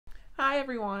Hi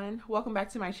everyone, welcome back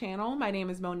to my channel. My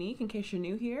name is Monique in case you're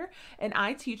new here, and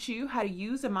I teach you how to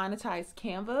use and monetize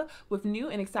Canva with new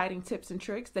and exciting tips and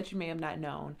tricks that you may have not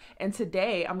known. And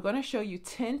today I'm going to show you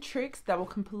 10 tricks that will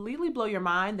completely blow your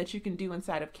mind that you can do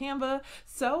inside of Canva.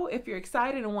 So if you're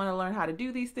excited and want to learn how to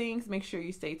do these things, make sure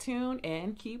you stay tuned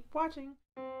and keep watching.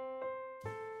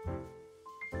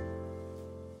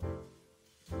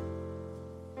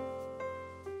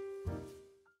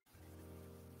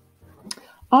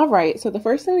 All right, so the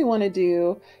first thing we want to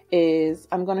do is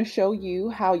I'm going to show you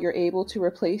how you're able to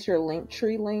replace your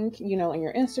LinkTree link, in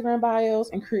your Instagram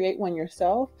bios and create one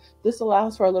yourself. This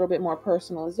allows for a little bit more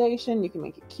personalization. You can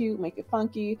make it cute, make it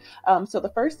funky. So the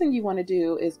first thing you want to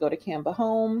do is go to Canva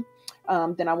Home.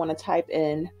 Then I want to type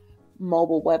in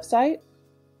mobile website.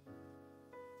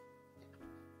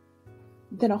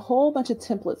 Then a whole bunch of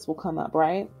templates will come up,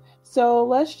 right? So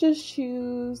let's just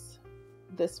choose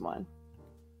this one.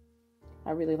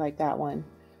 I really like that one.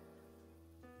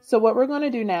 So what we're going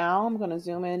to do now, I'm going to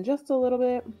zoom in just a little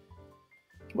bit.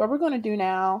 What we're going to do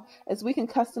now is we can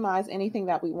customize anything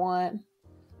that we want.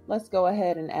 Let's go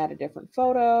ahead and add a different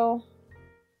photo.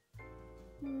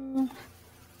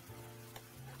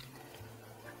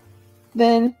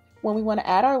 Then when we want to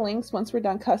add our links, once we're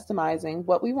done customizing,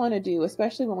 what we want to do,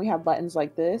 especially when we have buttons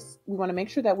like this, we want to make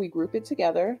sure that we group it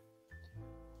together.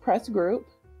 Press group.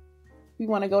 We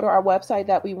want to go to our website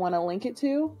that we want to link it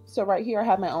to. So right here, I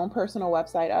have my own personal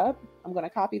website up. I'm going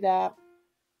to copy that.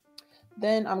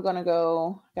 Then I'm going to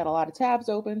go, got a lot of tabs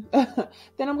open.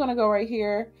 Then I'm going to go right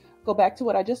here, go back to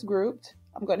what I just grouped.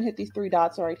 I'm going to hit these three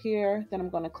dots right here. Then I'm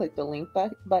going to click the link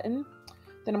button.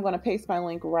 Then I'm going to paste my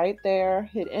link right there,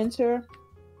 hit enter.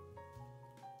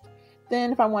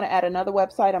 Then if I want to add another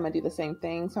website, I'm going to do the same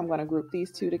thing. So I'm going to group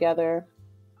these two together.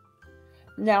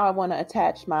 Now I want to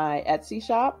attach my Etsy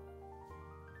shop.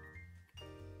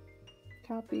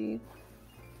 Copy.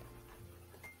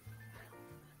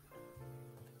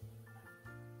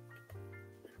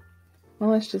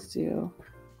 Well, let's just do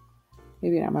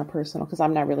maybe not my personal because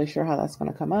I'm not really sure how that's going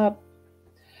to come up.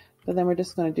 But then we're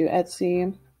just going to do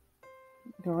Etsy.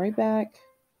 Go right back.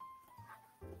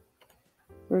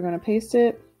 We're going to paste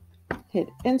it, hit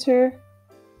enter.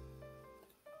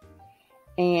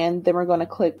 And then we're going to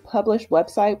click publish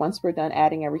website once we're done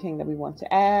adding everything that we want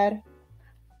to add.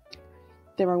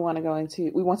 Then we want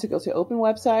to go to open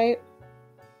website.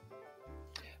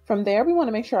 From there, we want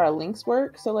to make sure our links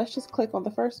work. So let's just click on the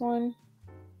first one.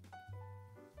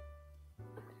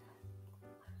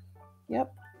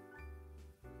 Yep.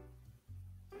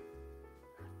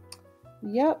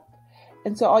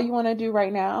 And so all you want to do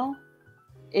right now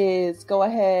is go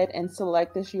ahead and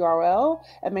select this URL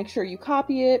and make sure you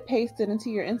copy it, paste it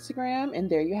into your Instagram, and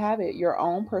there you have it, your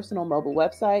own personal mobile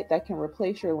website that can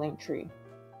replace your LinkTree.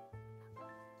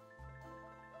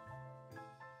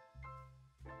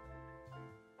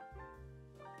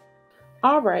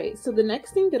 All right, so the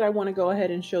next thing that I want to go ahead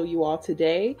and show you all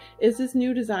today is this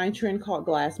new design trend called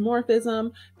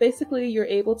Glassmorphism. Basically, you're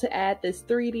able to add this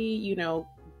 3D,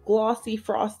 glossy,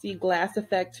 frosty glass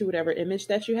effect to whatever image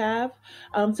that you have.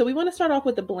 So we want to start off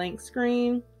with a blank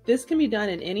screen. This can be done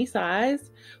in any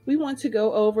size. We want to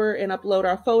go over and upload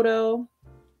our photo,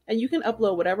 and you can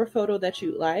upload whatever photo that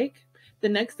you like. The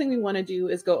next thing we want to do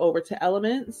is go over to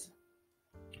elements.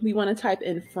 We want to type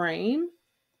in frame.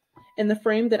 And the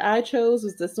frame that I chose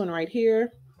was this one right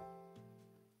here.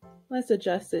 Let's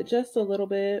adjust it just a little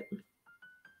bit.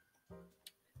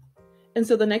 And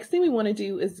so the next thing we want to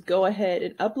do is go ahead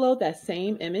and upload that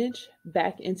same image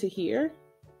back into here.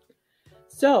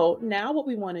 So now what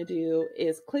we want to do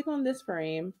is click on this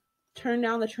frame, turn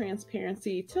down the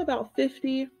transparency to about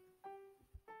 50.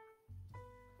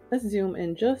 Let's zoom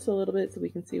in just a little bit so we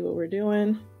can see what we're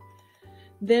doing.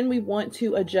 Then we want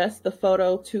to adjust the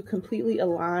photo to completely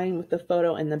align with the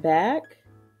photo in the back.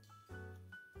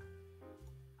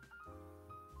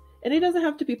 And it doesn't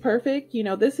have to be perfect.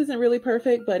 This isn't really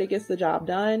perfect, but it gets the job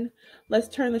done. Let's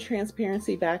turn the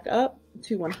transparency back up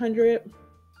to 100.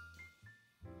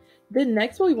 Then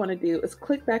next what we want to do is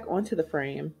click back onto the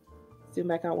frame. Zoom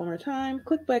back out one more time,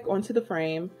 click back onto the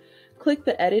frame, click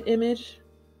the edit image.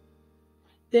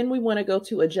 Then we want to go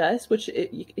to adjust, which it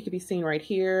can be seen right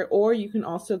here, or you can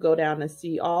also go down to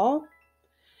see all.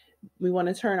 We want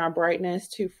to turn our brightness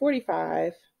to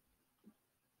 45.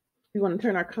 We want to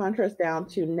turn our contrast down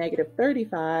to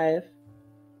 -35.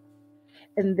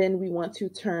 And then we want to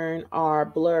turn our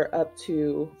blur up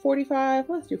to 45.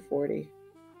 Let's do 40.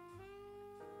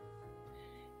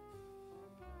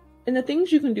 And the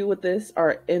things you can do with this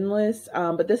are endless,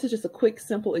 but this is just a quick,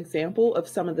 simple example of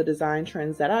some of the design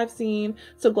trends that I've seen.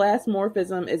 So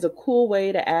Glassmorphism is a cool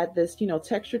way to add this,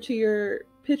 texture to your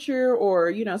picture, or,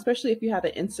 you know, especially if you have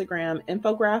an Instagram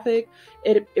infographic,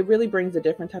 it really brings a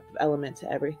different type of element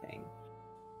to everything.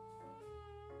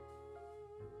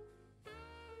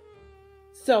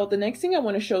 So the next thing I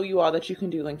want to show you all that you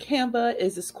can do in Canva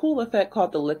is this cool effect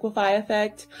called the Liquify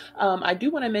Effect. I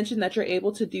do want to mention that you're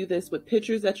able to do this with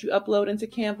pictures that you upload into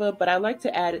Canva, but I like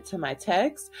to add it to my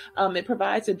text. It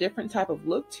provides a different type of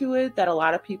look to it that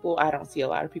I don't see a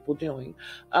lot of people doing.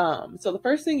 So the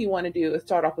first thing you want to do is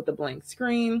start off with a blank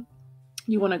screen.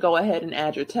 You want to go ahead and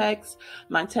add your text.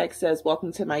 My text says,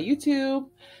 "Welcome to my YouTube."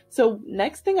 So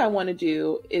next thing I want to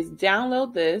do is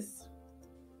download this.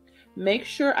 Make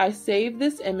sure I save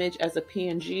this image as a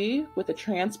PNG with a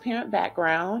transparent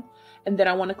background, and then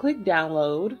I want to click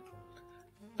download.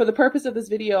 For the purpose of this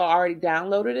video, I already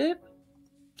downloaded it.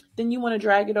 Then you want to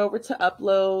drag it over to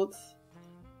uploads.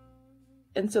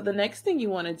 And so the next thing you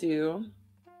want to do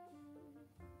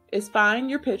is find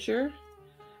your picture,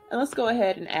 and let's go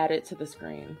ahead and add it to the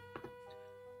screen.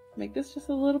 Make this just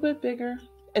a little bit bigger,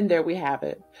 and there we have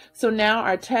it. So now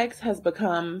our text has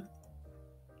become,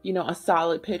 you know, a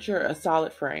solid picture, a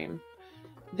solid frame.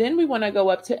 Then we want to go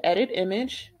up to edit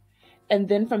image, and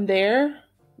then from there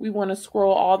we want to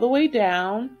scroll all the way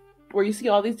down where you see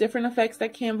all these different effects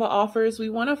that Canva offers. We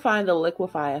want to find the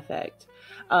Liquify effect.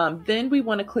 Then we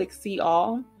want to click see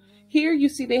all. Here you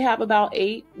see they have about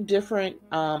 8 different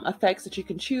effects that you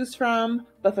can choose from,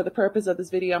 but for the purpose of this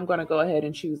video I'm going to go ahead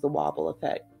and choose the wobble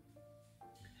effect.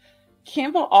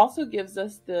 Canva also gives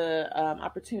us the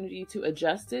opportunity to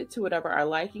adjust it to whatever our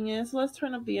liking is. So let's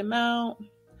turn up the amount,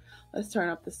 let's turn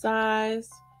up the size,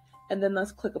 and then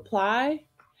let's click apply.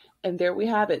 And there we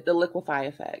have it, the Liquify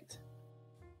effect.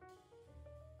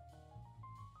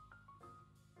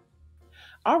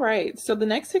 All right, so the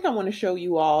next thing I want to show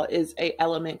you all is an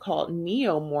element called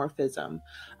Neomorphism.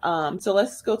 So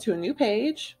let's go to a new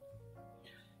page.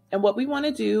 And what we want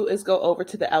to do is go over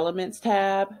to the Elements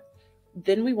tab.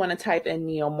 Then we want to type in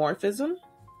Neomorphism.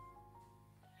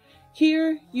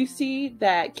 Here you see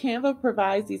that Canva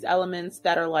provides these elements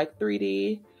that are like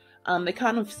 3D. They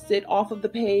kind of sit off of the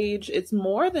page. It's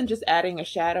more than just adding a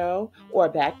shadow or a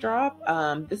backdrop.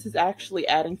 This is actually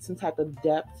adding some type of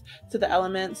depth to the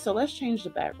elements. So let's change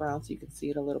the background so you can see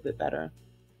it a little bit better.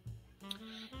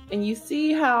 And you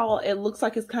see how it looks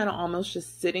like it's kind of almost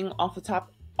just sitting off the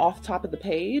top of the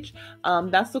page.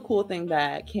 That's the cool thing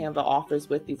that Canva offers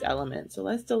with these elements. So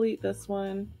let's delete this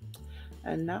one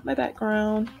and not my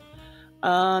background.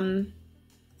 And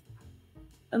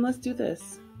let's do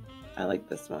this. I like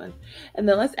this one. And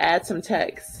then let's add some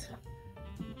text.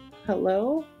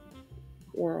 Hello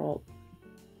world.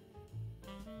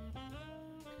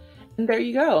 And there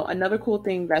you go. Another cool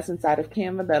thing that's inside of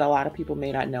Canva that a lot of people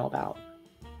may not know about.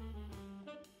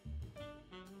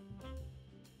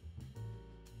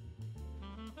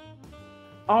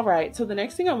 All right, so the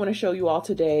next thing I want to show you all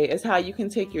today is how you can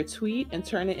take your tweet and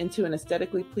turn it into an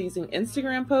aesthetically pleasing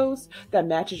Instagram post that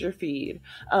matches your feed.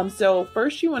 So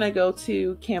first you want to go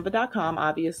to canva.com,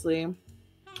 obviously.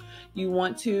 You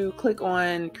want to click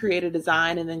on create a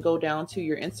design and then go down to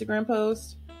your Instagram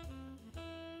post.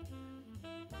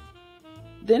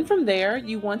 Then from there,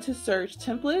 you want to search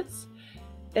templates,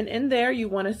 and in there you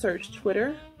want to search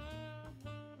Twitter.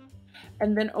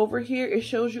 And then over here, it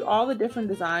shows you all the different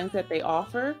designs that they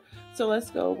offer. So let's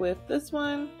go with this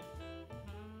one.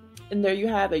 And there you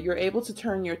have it. You're able to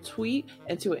turn your tweet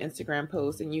into an Instagram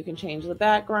post, and you can change the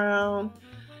background,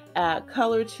 add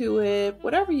color to it,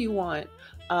 whatever you want.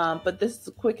 But this is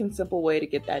a quick and simple way to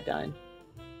get that done.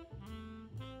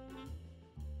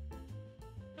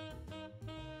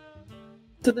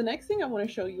 So the next thing I want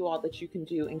to show you all that you can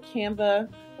do in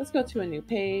Canva, let's go to a new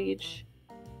page,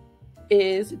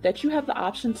 is that you have the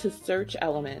option to search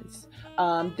elements.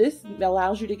 This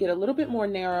allows you to get a little bit more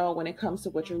narrow when it comes to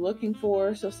what you're looking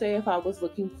for. So say if I was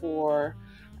looking for,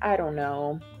 I don't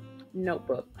know,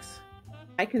 notebooks.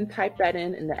 I can type that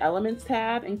in the Elements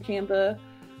tab in Canva,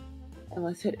 and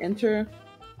let's hit enter.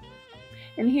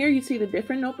 And here you see the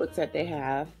different notebooks that they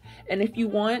have. And if you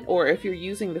want, or if you're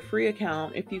using the free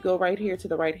account, if you go right here to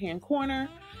the right-hand corner,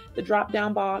 the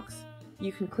drop-down box,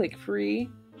 you can click free.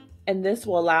 And this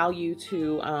will allow you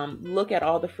to look at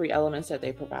all the free elements that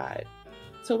they provide.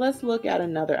 So let's look at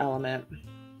another element.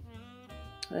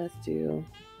 Let's do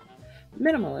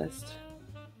minimalist.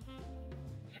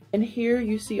 And here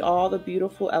you see all the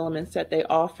beautiful elements that they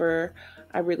offer.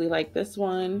 I really like this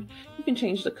one. You can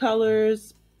change the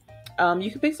colors.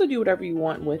 You can basically do whatever you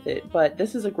want with it, but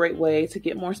this is a great way to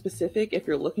get more specific if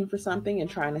you're looking for something and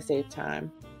trying to save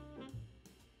time.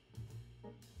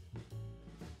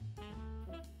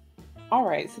 All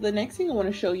right, so the next thing I want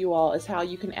to show you all is how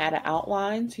you can add an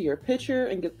outline to your picture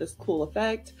and get this cool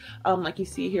effect like you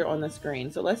see here on the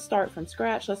screen. So let's start from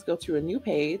scratch. Let's go to a new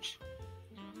page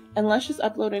and let's just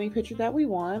upload any picture that we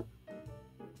want.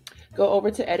 Go over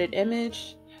to edit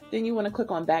image. Then you want to click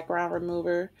on background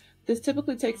remover. This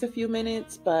typically takes a few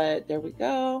minutes, but there we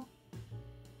go.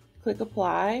 Click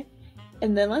apply.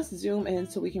 And then let's zoom in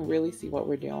so we can really see what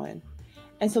we're doing.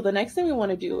 And so the next thing we want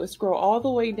to do is scroll all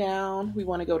the way down. We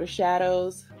want to go to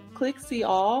shadows, click see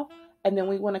all, and then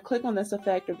we want to click on this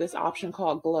effect or this option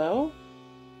called glow.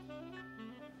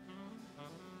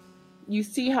 You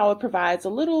see how it provides a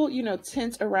little,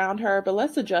 tint around her, but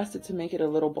let's adjust it to make it a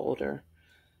little bolder.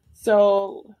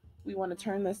 So we want to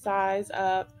turn the size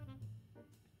up.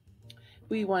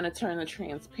 We want to turn the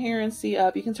transparency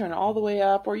up. You can turn it all the way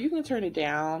up or you can turn it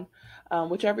down,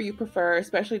 whichever you prefer,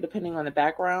 especially depending on the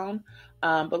background.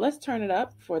 But let's turn it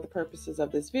up for the purposes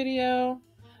of this video.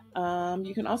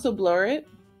 You can also blur it.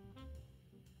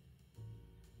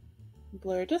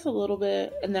 Blur it just a little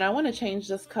bit. And then I want to change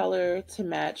this color to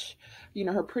match,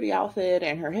 her pretty outfit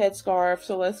and her headscarf.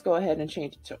 So let's go ahead and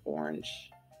change it to orange.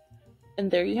 And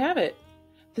there you have it.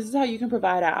 This is how you can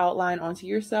provide an outline onto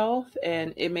yourself,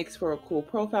 and it makes for a cool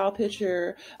profile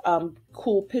picture,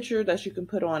 cool picture that you can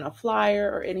put on a flyer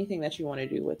or anything that you want to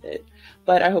do with it.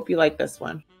 But I hope you like this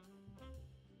one.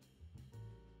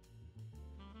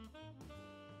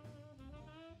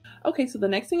 Okay, so the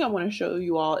next thing I want to show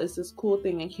you all is this cool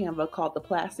thing in Canva called the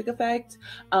plastic effect.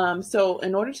 So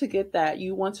in order to get that,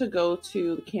 you want to go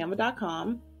to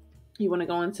canva.com. You want to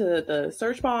go into the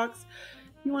search box.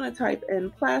 You want to type in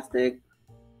plastic.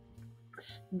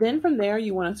 Then from there,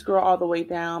 you want to scroll all the way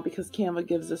down because Canva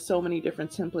gives us so many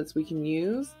different templates we can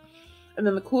use. And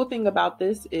then the cool thing about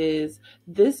this is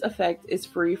this effect is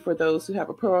free for those who have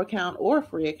a pro account or a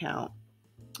free account.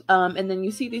 And then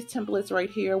you see these templates right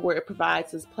here where it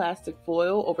provides this plastic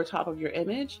foil over top of your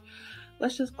image.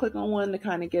 Let's just click on one to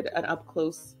kind of get an up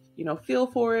close, feel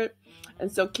for it. And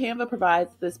so Canva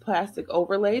provides this plastic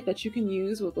overlay that you can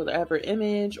use with whatever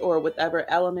image or whatever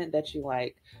element that you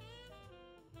like.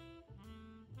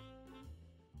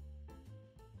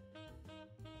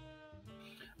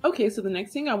 Okay, so the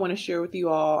next thing I want to share with you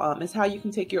all is how you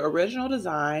can take your original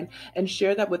design and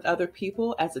share that with other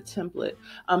people as a template.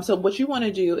 So what you want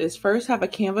to do is first have a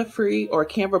Canva free or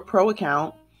Canva Pro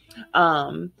account.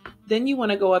 Then you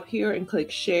want to go up here and click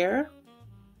share.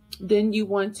 Then you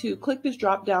want to click this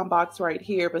drop down box right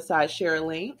here beside share a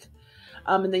link.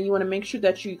 And then you want to make sure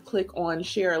that you click on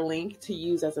share a link to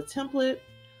use as a template.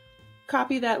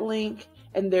 Copy that link.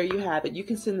 And there you have it. You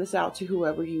can send this out to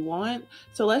whoever you want.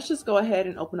 So let's just go ahead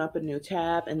and open up a new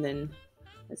tab and then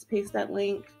let's paste that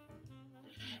link.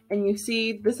 And you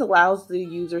see this allows the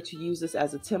user to use this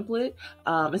as a template,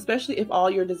 especially if all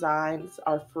your designs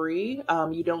are free.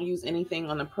 You don't use anything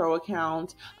on the pro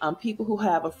account. People who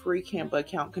have a free Canva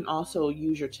account can also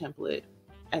use your template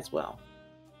as well.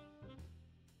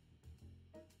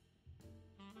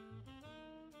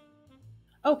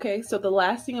 Okay, so the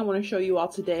last thing I want to show you all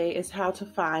today is how to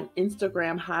find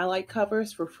Instagram highlight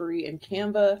covers for free in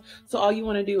Canva. So all you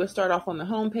want to do is start off on the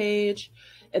home page.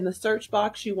 In the search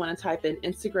box, you want to type in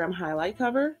Instagram highlight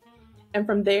cover. And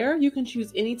from there, you can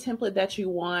choose any template that you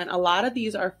want. A lot of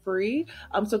these are free.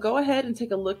 So go ahead and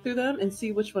take a look through them and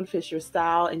see which one fits your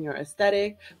style and your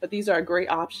aesthetic. But these are a great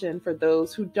option for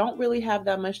those who don't really have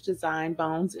that much design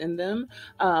bones in them,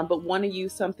 but want to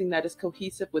use something that is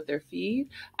cohesive with their feed.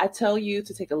 I tell you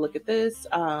to take a look at this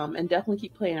and definitely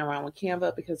keep playing around with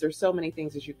Canva because there's so many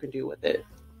things that you can do with it.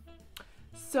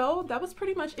 So that was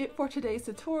pretty much it for today's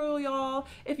tutorial, y'all.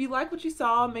 If you like what you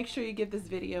saw, make sure you give this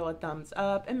video a thumbs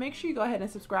up and make sure you go ahead and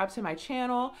subscribe to my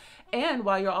channel. And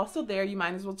while you're also there, you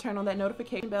might as well turn on that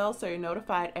notification bell so you're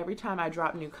notified every time I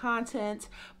drop new content.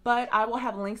 But I will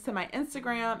have links to my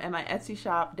Instagram and my Etsy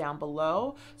shop down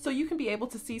below so you can be able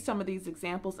to see some of these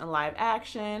examples in live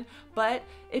action. But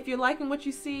if you're liking what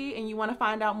you see and you want to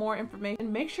find out more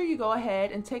information, make sure you go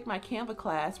ahead and take my Canva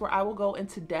class where I will go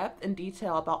into depth and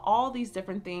detail about all these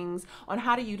different things on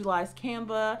how to utilize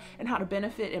Canva and how to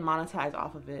benefit and monetize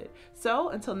off of it. So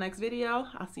until next video,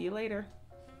 I'll see you later.